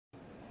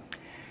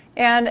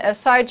And a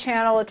side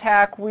channel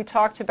attack we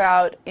talked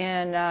about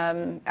in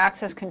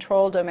access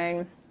control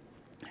domain,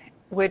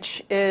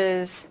 which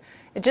is,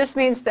 it just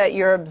means that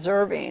you're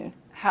observing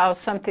how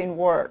something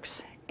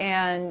works.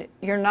 And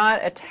you're not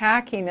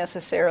attacking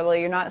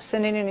necessarily, you're not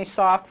sending any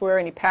software,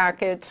 any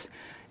packets,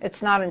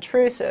 it's not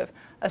intrusive.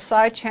 A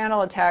side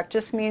channel attack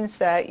just means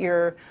that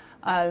you're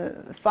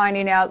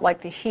finding out like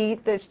the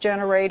heat that's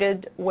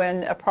generated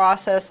when a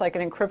process, like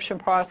an encryption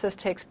process,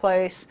 takes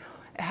place,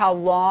 how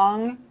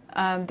long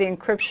the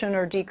encryption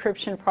or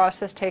decryption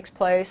process takes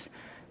place.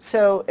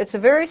 So it's a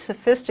very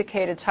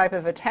sophisticated type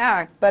of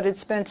attack, but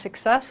it's been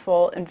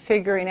successful in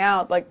figuring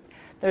out, like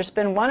there's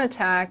been one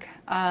attack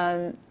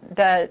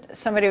that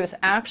somebody was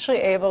actually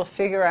able to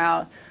figure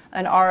out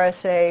an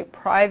RSA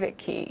private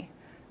key.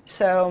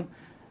 So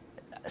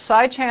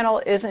side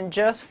channel isn't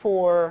just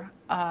for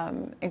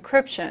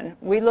encryption.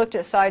 We looked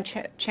at side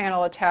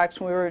channel attacks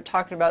when we were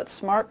talking about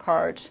smart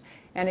cards,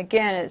 and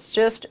again, it's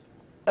just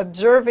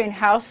observing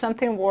how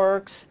something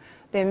works,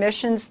 the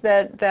emissions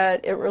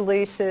that it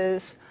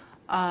releases,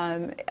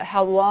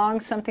 how long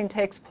something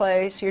takes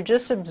place. You're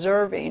just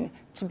observing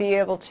to be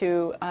able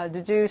to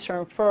deduce or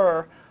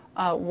infer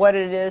what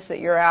it is that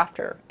you're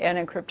after. And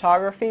in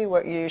cryptography,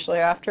 what you're usually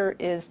after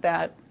is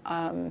that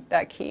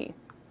key.